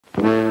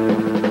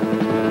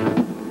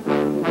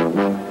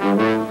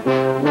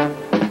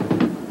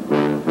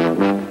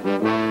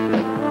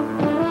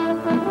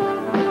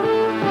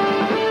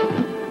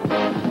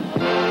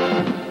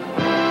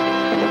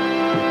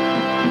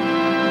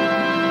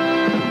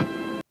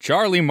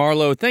Charley,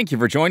 Marlowe, thank you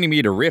for joining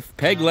me to riff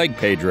Peg Leg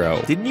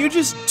Pedro. Didn't you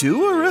just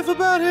do a riff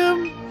about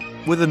him?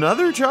 With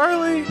another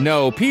Charley?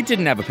 No, Pete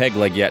didn't have a peg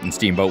leg yet in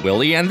Steamboat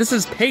Willie, and this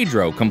is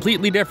Pedro,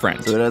 completely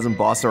different. So it doesn't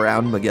boss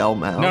around Miguel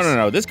Mouse?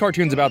 No. This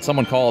cartoon's about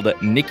someone called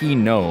Nicky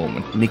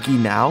Gnome. Nicky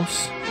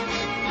Mouse?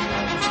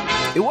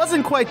 It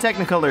wasn't quite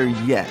Technicolor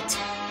yet.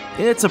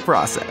 It's a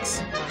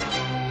process.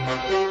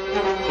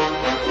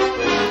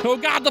 Oh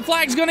god, the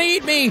flag's gonna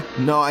eat me!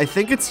 No, I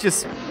think it's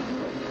just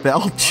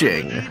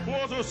belching.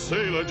 Was a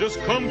sailor just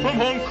come from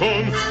Hong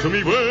Kong to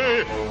me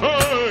way.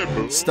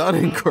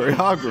 Stunning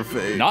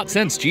choreography. Not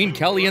since Gene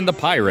Kelly and the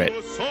Pirate.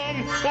 Give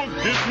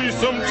me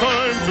some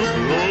time to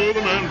blow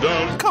the man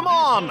down. Come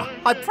on!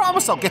 I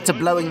promise I'll get to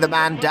blowing the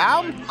man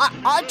down.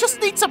 I just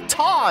need some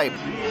time.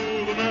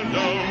 Blow the man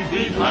down.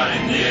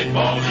 Behind the 8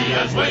 ball, he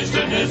has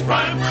wasted his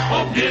prime.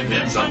 Oh, give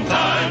him some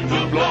time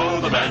to blow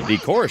the man. The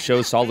chorus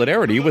shows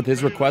solidarity with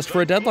his request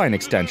for a deadline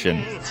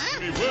extension.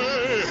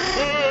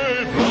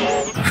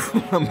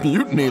 A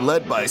mutiny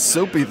led by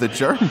Soapy the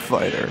Germ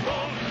Fighter.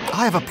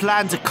 I have a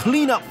plan to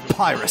clean up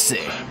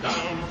piracy.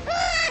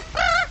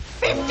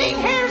 15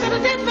 hairs on a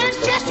dead man's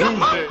chest, you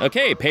mom!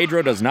 Okay,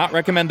 Pedro does not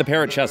recommend the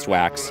parrot chest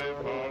wax.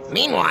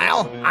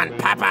 Meanwhile, on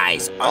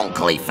Popeye's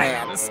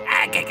OnlyFans.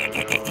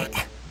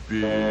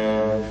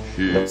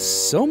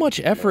 So much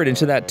effort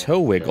into that toe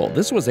wiggle.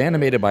 This was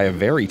animated by a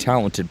very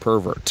talented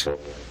pervert.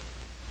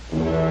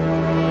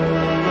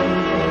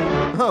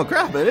 Oh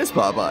crap, it is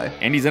Popeye.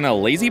 And he's in a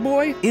lazy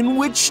boy? In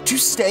which to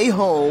stay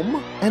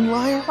home and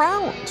lie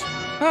around.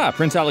 Ah,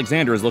 Prince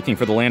Alexander is looking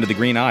for the land of the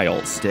Green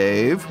Isles.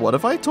 Dave, what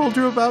if I told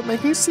you about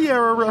making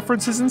Sierra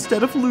references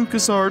instead of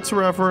LucasArts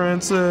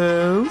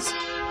references?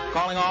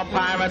 Calling all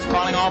pirates,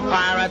 calling all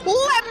pirates.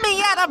 Let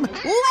me at him!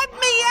 Let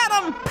me at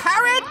him!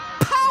 Parrot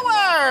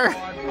power!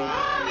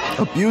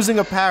 Abusing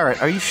a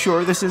parrot. Are you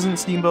sure this isn't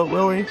Steamboat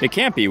Willie? It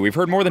can't be. We've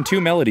heard more than 2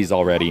 melodies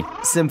already.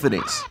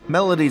 Symphonies.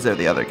 Melodies are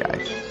the other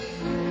guy.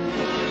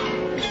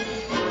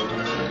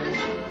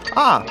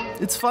 Ah,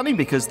 it's funny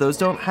because those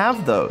don't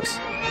have those.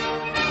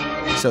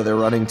 So they're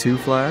running 2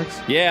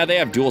 flags? Yeah, they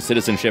have dual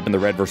citizenship in the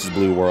red versus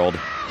blue world.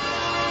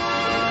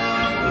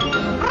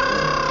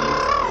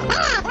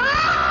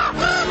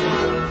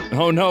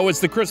 Oh no, it's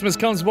the Christmas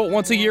Comes But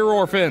Once a Year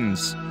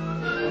orphans.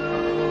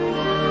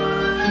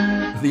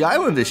 The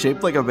island is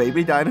shaped like a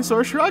baby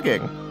dinosaur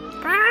shrugging.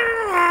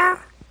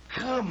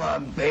 Come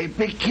on,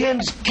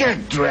 babykins,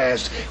 get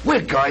dressed.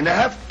 We're going to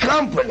have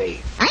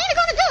company. I ain't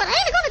gonna do it.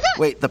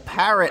 Wait, the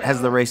parrot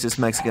has the racist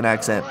Mexican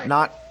accent,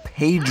 not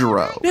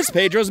Pedro. This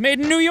Pedro's made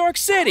in New York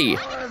City.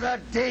 What is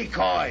that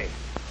decoy?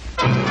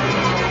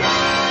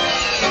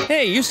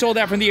 Hey, you stole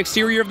that from the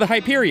exterior of the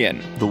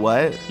Hyperion. The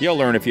what? You'll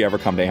learn if you ever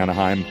come to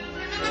Anaheim.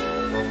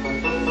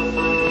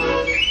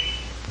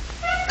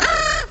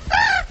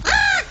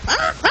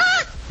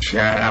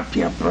 Shut up,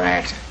 you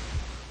brat.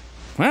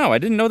 Wow, I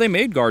didn't know they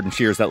made garden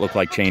shears that look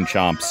like chain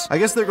chomps. I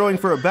guess they're going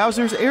for a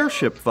Bowser's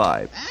airship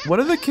vibe. What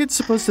are the kids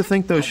supposed to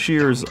think those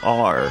shears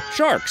are?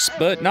 Sharks,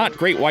 but not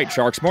great white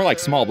sharks, more like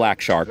small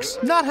black sharks.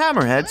 Not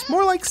hammerheads,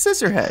 more like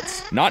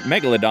scissorheads. Not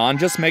megalodon,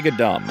 just mega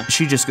dumb.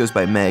 She just goes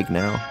by Meg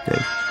now,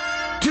 Dave.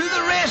 To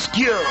the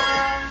rescue!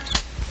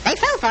 They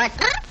fell for it.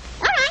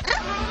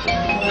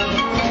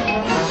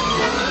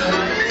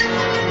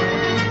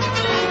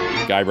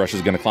 Guybrush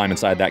is gonna climb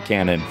inside that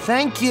cannon.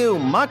 Thank you,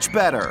 much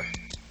better.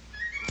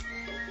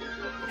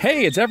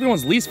 Hey, it's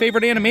everyone's least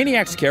favorite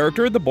Animaniacs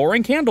character, the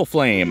boring Candle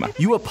Flame.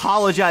 You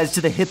apologize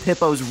to the Hip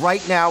Hippos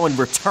right now and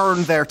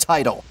return their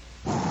title.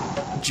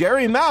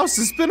 Jerry Mouse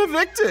has been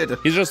evicted.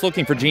 He's just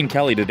looking for Gene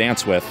Kelly to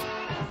dance with.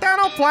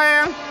 Dental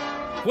plan.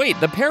 Wait,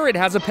 the parrot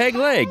has a peg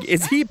leg.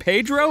 Is he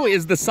Pedro?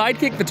 Is the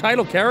sidekick the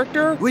title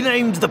character? We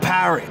named the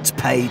parrot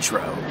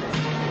Pedro.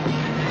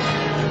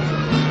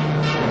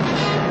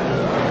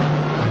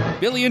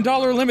 $1 Billion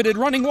Limited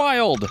running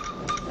wild.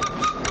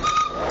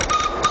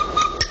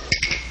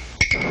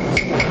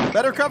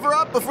 Better cover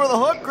up before the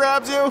hook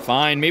grabs you.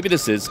 Fine, maybe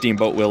this is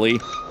Steamboat Willie.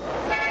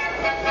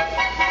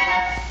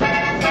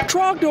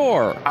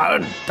 Trogdor!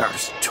 And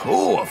there's 2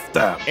 of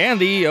them. And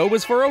the EO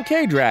was for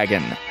OK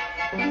Dragon.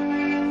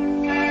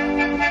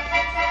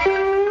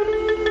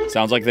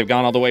 Sounds like they've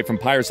gone all the way from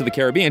Pirates of the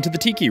Caribbean to the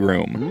Tiki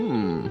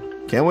Room.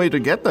 Can't wait to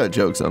get that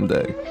joke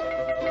someday.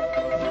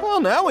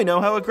 Well, now we know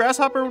how a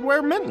grasshopper would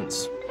wear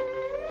mittens.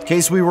 In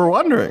case we were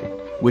wondering,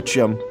 which,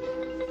 we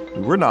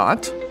were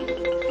not.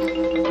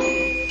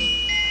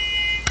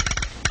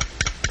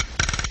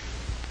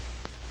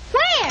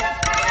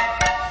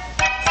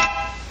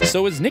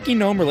 So is Nicky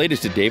Gnome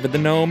related to David the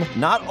Gnome?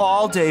 Not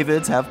all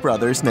Davids have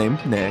brothers named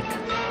Nick.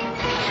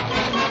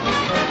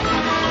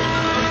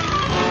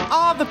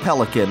 Ah, the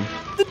pelican.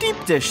 The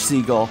deep dish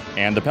seagull.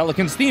 And the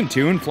Pelican's theme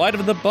tune, Flight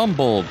of the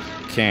Bumble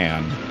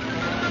Can.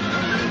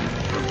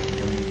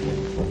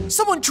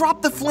 Someone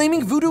dropped the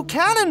flaming voodoo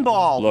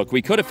cannonball! Look,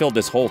 we could have filled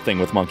this whole thing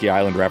with Monkey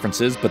Island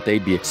references, but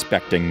they'd be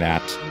expecting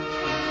that.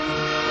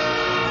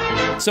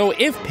 So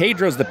if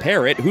Pedro's the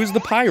parrot, who's the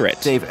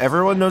pirate? Dave,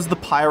 everyone knows the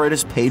pirate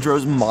is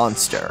Pedro's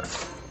monster.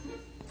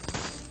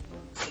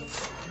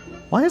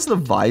 Why is the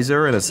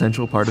visor an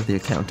essential part of the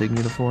accounting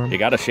uniform? You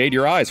gotta shade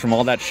your eyes from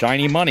all that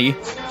shiny money.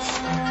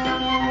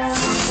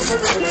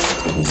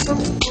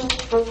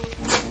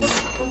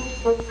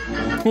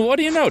 What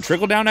do you know?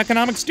 Trickle-down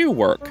economics do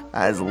work.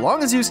 As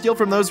long as you steal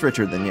from those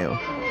richer than you.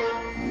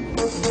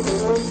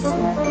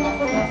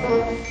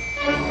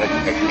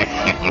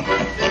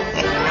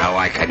 Now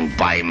I can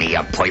buy me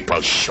a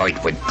purple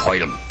shirt with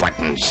pearl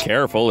buttons.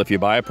 Careful, if you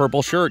buy a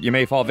purple shirt, you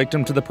may fall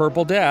victim to the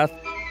purple death.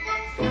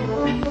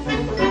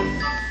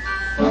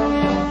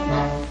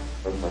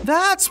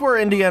 That's where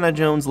Indiana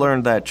Jones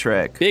learned that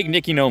trick. Big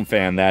Nicky Gnome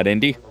fan, that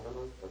Indy.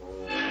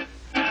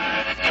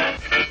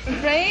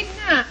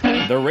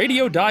 The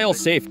radio dial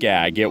safe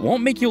gag. It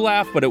won't make you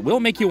laugh, but it will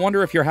make you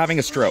wonder if you're having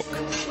a stroke.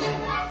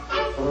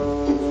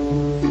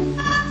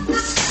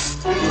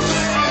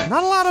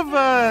 Not a lot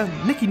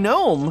of Nicky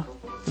Gnome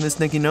in this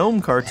Nicky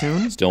Gnome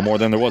cartoon. Still more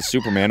than there was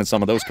Superman in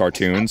some of those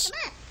cartoons.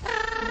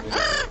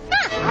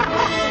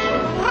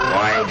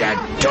 Why, that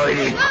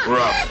dirty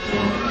crook.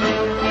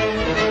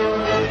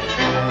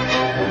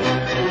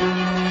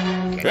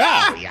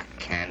 Ah! You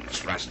can't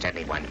trust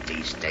anyone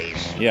these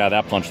days. Yeah,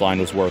 that punchline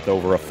was worth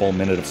over a full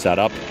minute of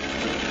setup.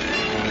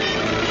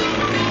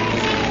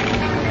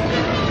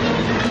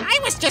 I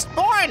was just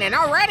born and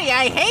already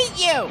I hate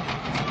you.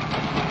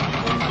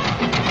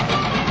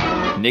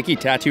 Nicky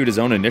tattooed his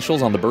own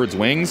initials on the bird's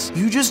wings.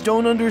 You just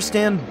don't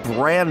understand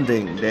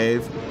branding,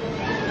 Dave.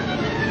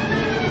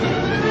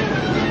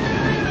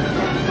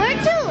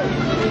 Where to?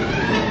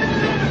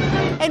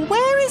 And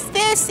where is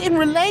this in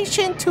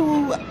relation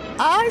to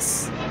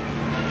us?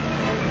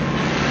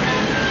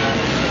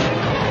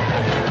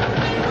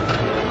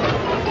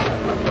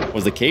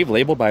 Was the cave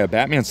labeled by a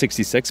Batman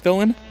 66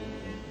 villain?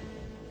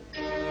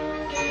 It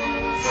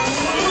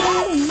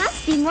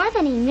must be more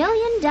than $1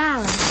 million.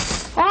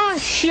 Oh,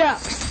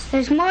 shucks.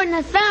 There's more than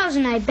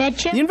 1,000, I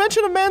betcha. The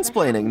invention of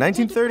mansplaining,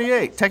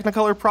 1938,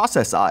 Technicolor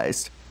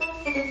processized.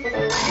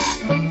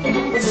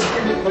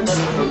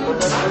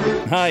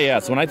 Ah,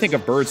 yes, when I think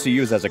of birds to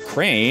use as a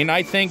crane,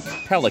 I think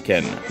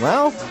pelican.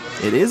 Well,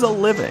 it is a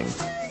living.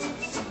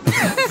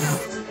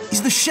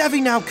 Is the Chevy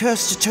now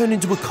cursed to turn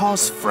into a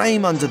car's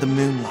frame under the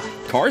moonlight?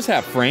 Cars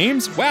have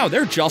frames? Wow,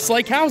 they're just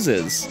like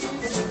houses.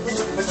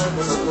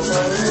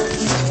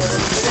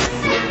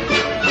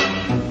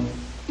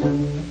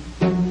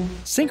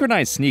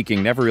 Synchronized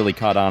sneaking never really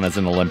caught on as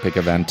an Olympic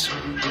event.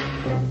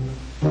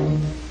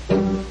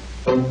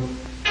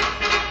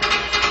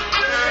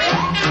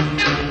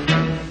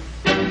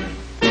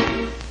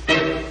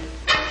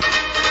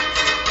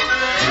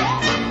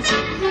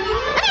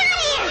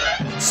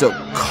 So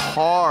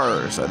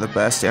cars are the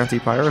best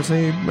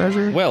anti-piracy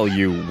measure? Well,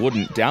 you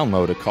wouldn't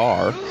download a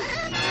car.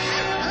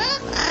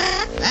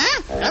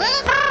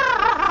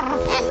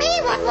 And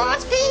me one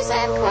wants peace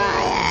and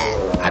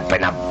quiet. I've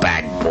been a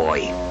bad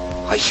boy.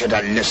 I should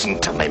have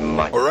listened to my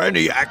mother. Or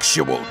any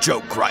actual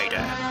joke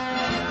writer.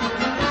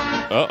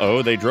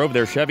 Uh-oh, they drove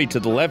their Chevy to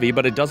the levee,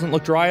 but it doesn't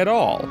look dry at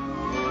all.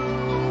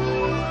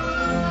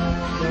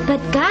 But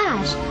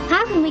gosh,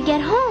 how can we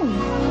get home?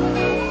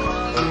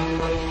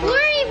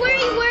 Worry,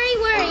 worry, worry,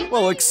 worry.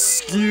 Well,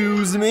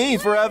 excuse me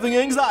for having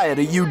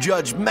anxiety, you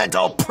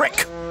judgmental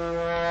prick!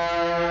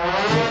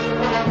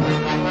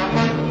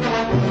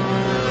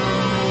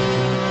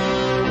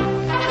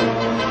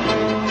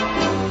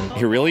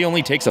 He really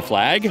only takes a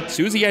flag?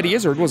 Susie Eddie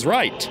Izzard was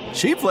right.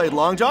 She played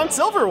Long John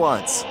Silver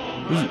once.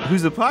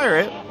 Who's a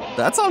pirate?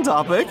 That's on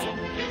topic.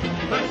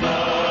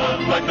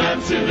 Like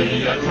Nancy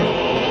Lee at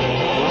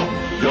home.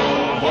 Your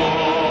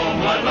home,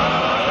 my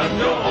land,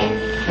 your home.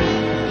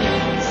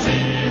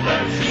 See,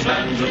 there she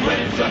stands and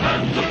waves her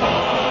hands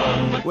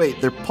upon.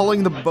 Wait, they're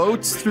pulling the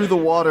boats through the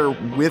water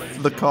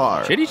with the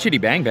car. Chitty Chitty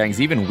Bang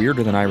Bang's even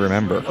weirder than I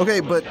remember. Okay,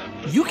 but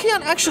you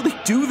can't actually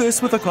do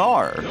this with a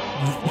car.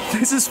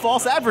 This is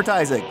false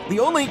advertising. The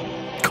only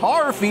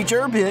car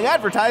feature being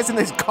advertised in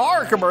this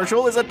car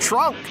commercial is a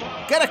trunk.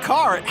 Get a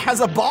car, it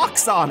has a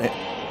box on it.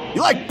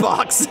 You like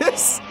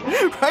boxes?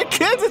 Right,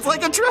 kids? It's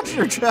like a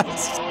treasure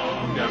chest.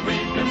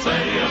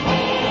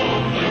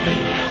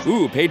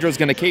 Ooh, Pedro's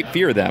gonna Cape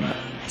Fear them.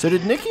 So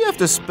did Nicky have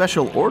to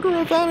special order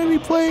a vanity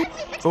plate?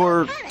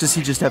 Or does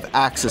he just have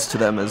access to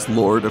them as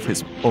lord of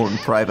his own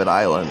private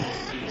island?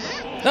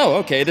 Oh,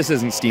 okay, this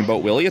isn't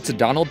Steamboat Willie, it's a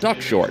Donald Duck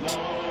short.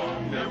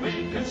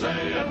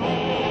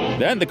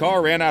 Then the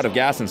car ran out of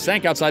gas and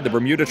sank outside the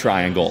Bermuda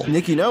Triangle.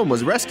 Nicky Gnome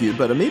was rescued,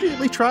 but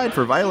immediately tried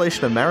for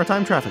violation of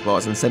maritime traffic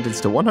laws and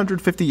sentenced to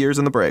 150 years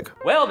in the brig.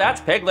 Well,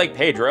 that's Peg Leg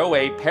Pedro,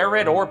 a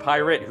parrot or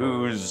pirate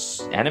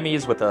whose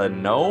enemies with a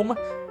gnome.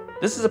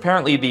 This is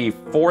apparently the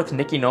fourth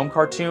Nicky Gnome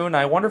cartoon.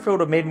 I wonder if it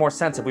would have made more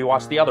sense if we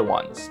watched the other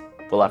ones.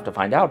 We'll have to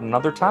find out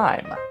another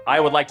time. I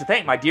would like to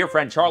thank my dear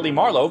friend Charley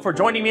Marlowe for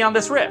joining me on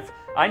this riff.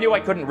 I knew I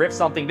couldn't riff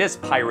something this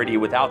piratey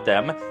without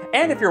them.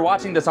 And if you're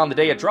watching this on the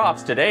day it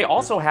drops, today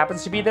also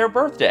happens to be their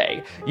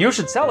birthday. You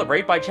should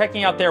celebrate by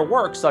checking out their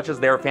work, such as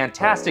their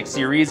fantastic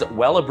series,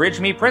 Well Abridge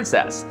Me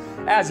Princess.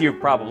 As you've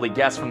probably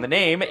guessed from the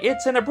name,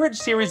 it's an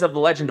abridged series of the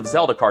Legend of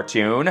Zelda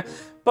cartoon.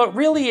 but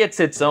really it's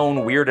its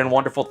own weird and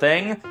wonderful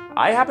thing.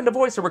 I happen to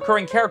voice a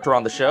recurring character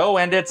on the show,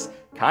 and it's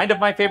kind of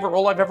my favorite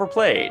role I've ever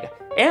played.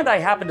 And I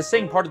happen to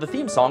sing part of the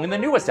theme song in the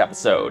newest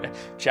episode.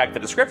 Check the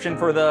description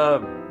for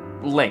the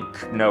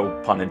link, no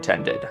pun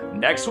intended.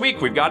 Next week,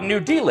 we've got a new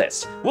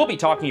D-list. We'll be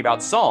talking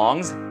about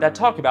songs that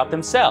talk about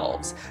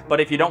themselves. But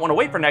if you don't want to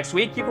wait for next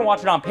week, you can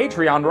watch it on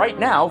Patreon right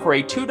now for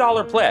a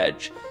 $2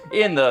 pledge.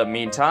 In the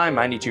meantime,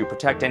 I need to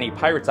protect any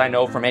pirates I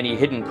know from any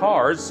hidden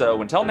cars,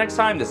 so until next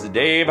time, this is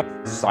Dave,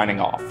 signing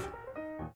off.